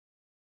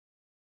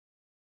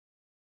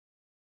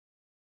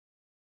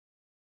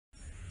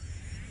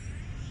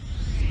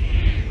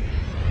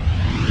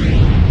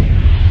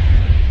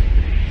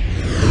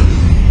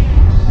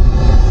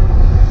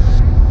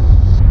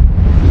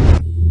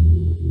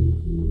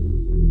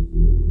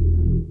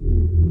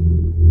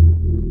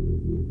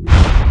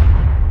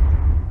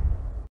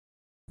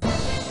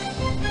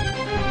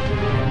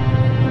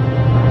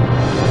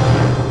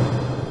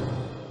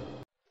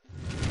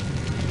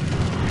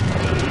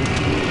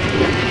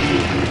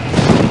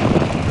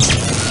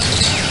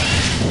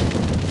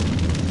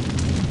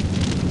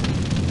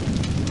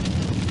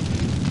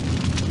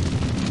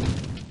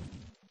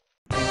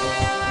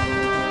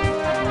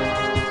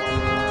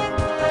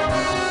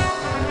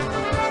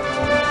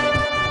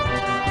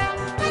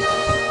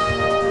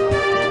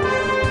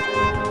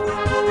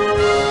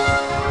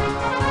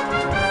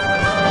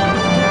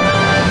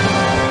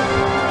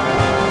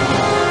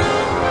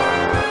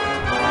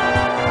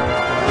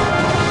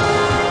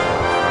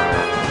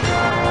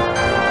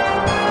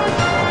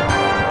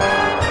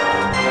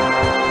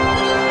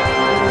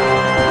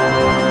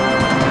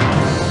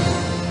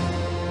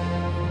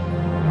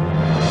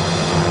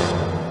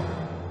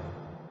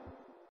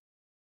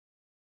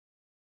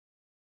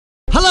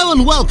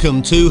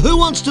Welcome to Who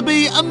Wants to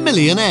Be a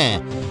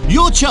Millionaire?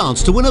 Your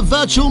chance to win a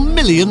virtual £1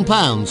 million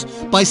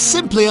by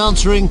simply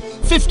answering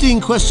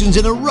 15 questions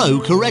in a row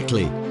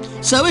correctly.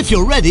 So if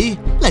you're ready,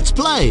 let's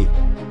play.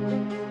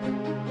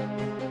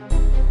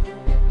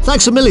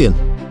 Thanks a million.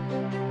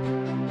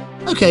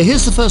 Okay,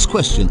 here's the first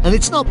question, and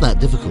it's not that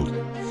difficult.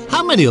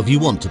 How many of you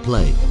want to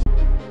play?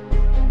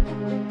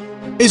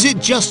 Is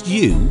it just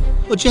you,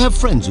 or do you have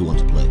friends who want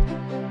to play?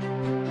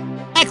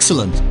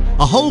 Excellent!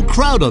 A whole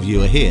crowd of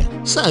you are here.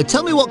 So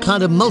tell me what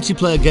kind of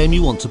multiplayer game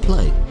you want to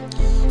play.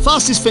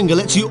 Fastest Finger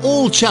lets you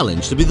all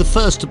challenge to be the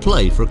first to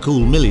play for a cool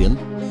million.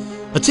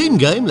 A team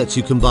game lets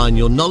you combine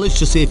your knowledge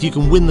to see if you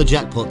can win the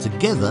jackpot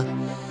together.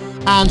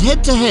 And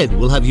head to head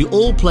will have you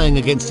all playing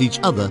against each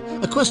other,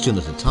 a question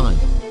at a time.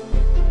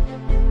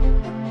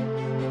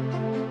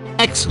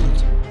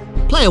 Excellent.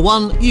 Player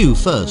 1, you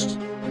first.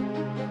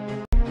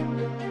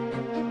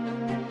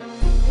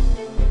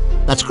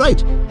 That's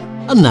great.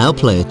 And now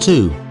player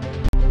 2.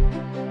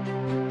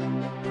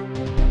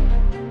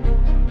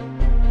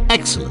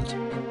 Excellent.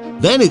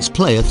 Then it's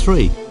player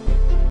 3.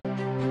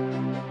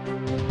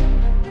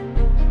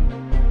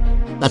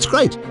 That's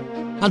great.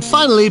 And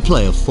finally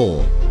player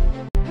 4.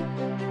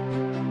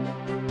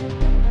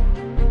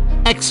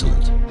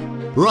 Excellent.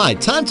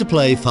 Right, time to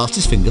play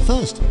Fastest Finger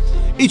first.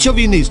 Each of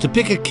you needs to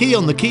pick a key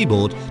on the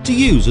keyboard to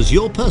use as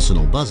your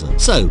personal buzzer.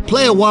 So,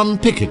 player 1,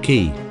 pick a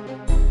key.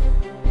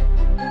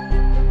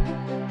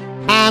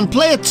 And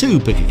player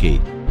 2, pick a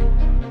key.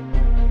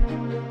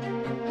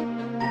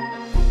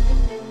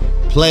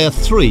 Player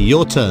 3,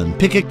 your turn.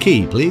 Pick a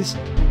key, please.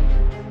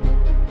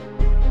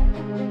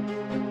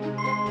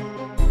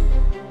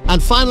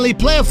 And finally,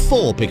 player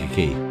 4, pick a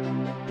key.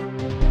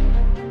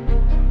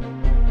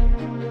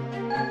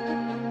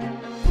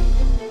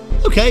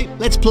 Okay,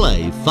 let's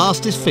play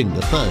Fastest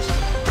Finger first.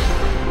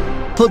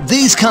 Put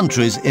these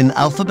countries in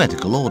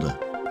alphabetical order.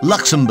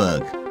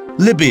 Luxembourg,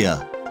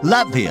 Libya,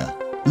 Latvia,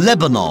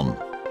 Lebanon.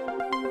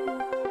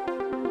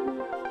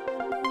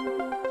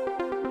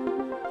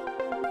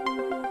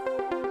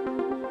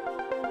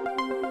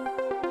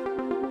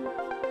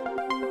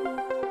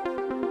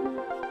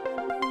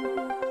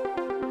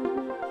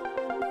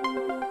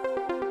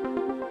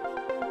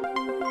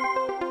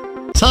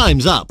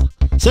 Time's up.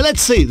 So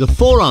let's see the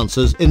 4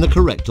 answers in the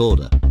correct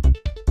order.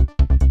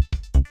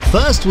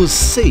 First was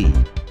C,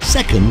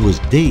 second was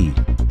D,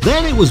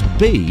 then it was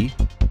B,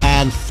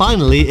 and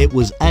finally it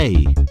was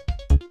A.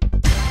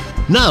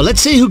 Now let's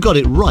see who got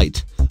it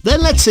right.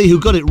 Then let's see who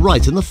got it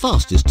right in the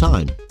fastest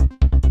time.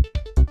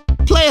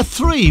 Player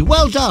 3,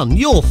 well done,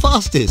 you're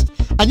fastest,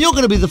 and you're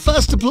going to be the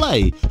first to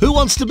play Who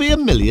Wants to Be a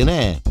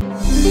Millionaire?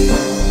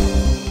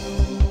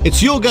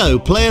 It's your go,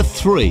 player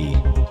 3.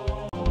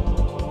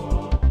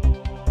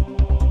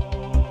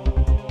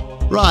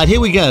 Right, here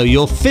we go.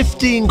 You're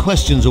 15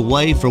 questions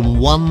away from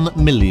 £1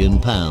 million.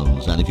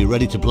 And if you're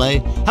ready to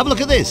play, have a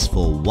look at this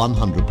for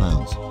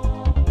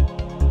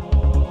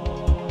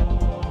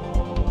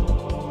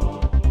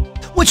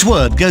 £100. Which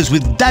word goes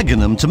with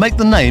Dagenham to make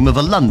the name of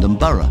a London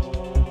borough?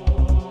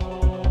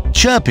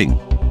 Chirping,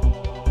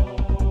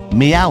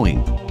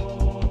 meowing,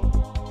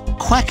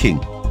 quacking,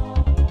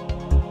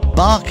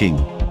 barking.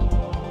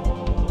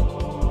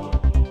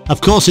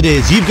 Of course it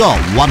is. You've got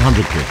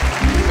 100 quid.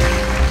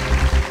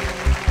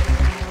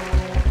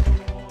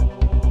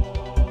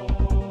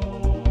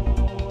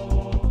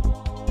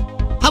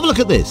 Have a look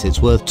at this,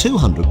 it's worth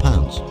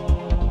 £200.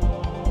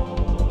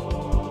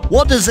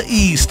 What does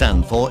E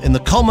stand for in the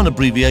common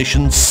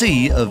abbreviation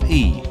C of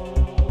E?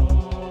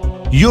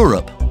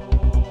 Europe,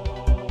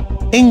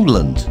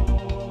 England,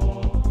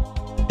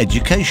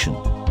 education,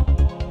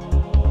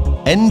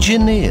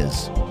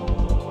 engineers.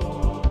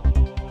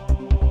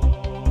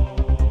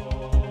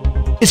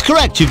 It's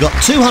correct, you got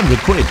 200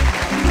 quid.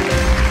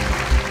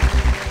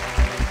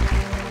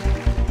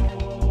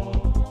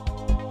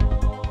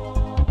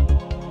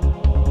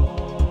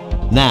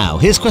 Now,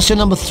 here's question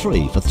number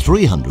 3 for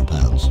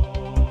 £300.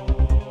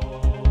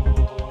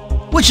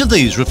 Which of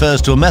these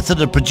refers to a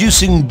method of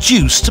producing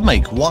juice to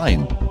make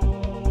wine?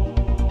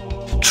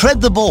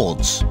 Tread the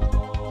boards.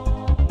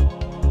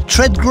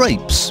 Tread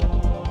grapes.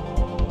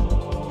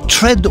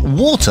 Tread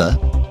water.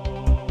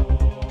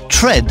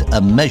 Tread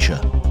a measure.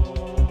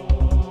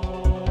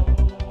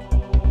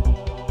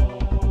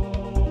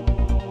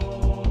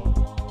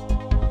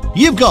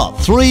 You've got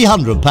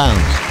 £300.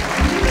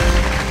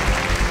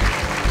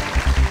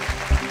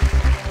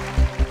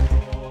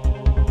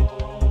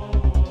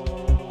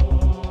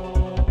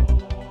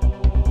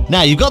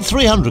 Now, you've got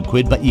 300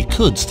 quid, but you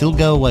could still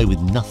go away with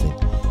nothing.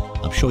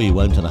 I'm sure you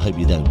won't, and I hope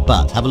you don't.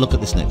 But have a look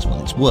at this next one.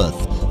 It's worth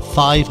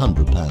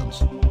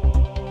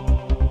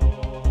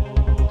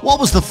 £500. What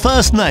was the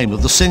first name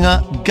of the singer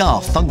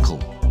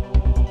Garfunkel?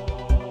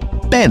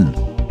 Ben,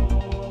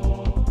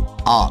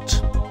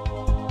 Art,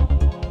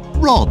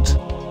 Rod,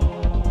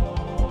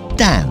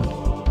 Dan.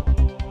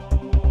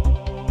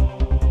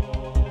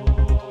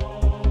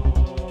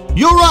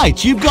 You're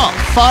right, you've got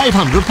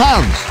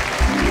 £500.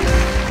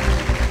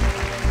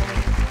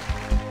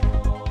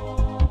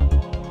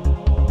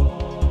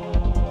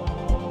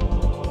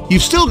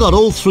 You've still got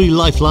all 3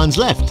 lifelines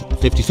left: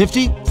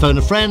 50-50, phone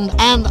a friend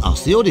and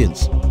ask the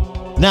audience.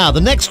 Now,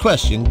 the next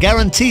question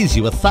guarantees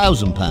you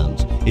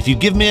 £1,000 if you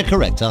give me a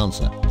correct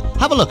answer.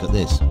 Have a look at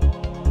this.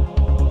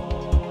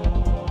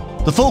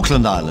 The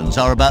Falkland Islands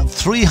are about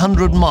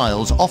 300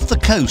 miles off the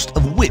coast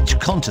of which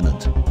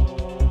continent?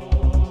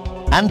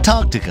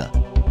 Antarctica,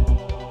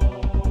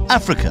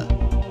 Africa,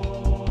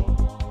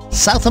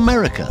 South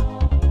America,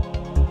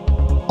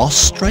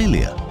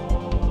 Australia.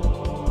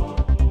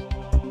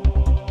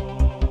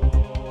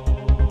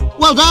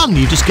 Well done,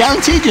 you just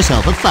guaranteed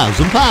yourself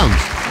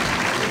 £1,000.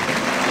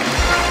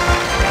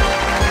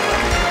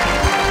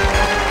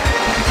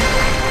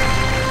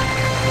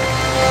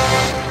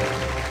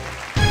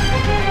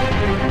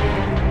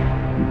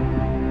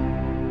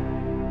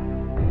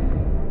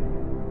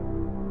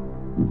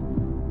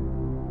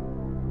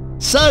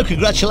 So,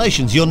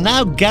 congratulations, you're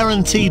now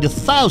guaranteed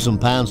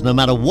 £1,000 no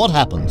matter what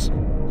happens.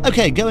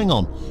 Okay, going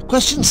on.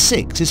 Question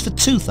 6 is for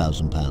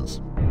 £2,000.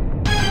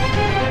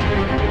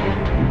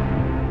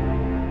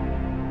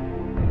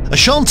 A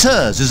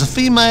chanteuse is a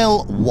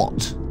female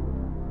what?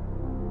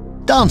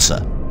 Dancer,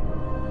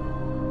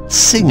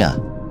 singer,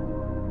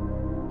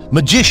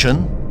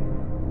 magician,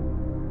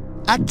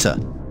 actor.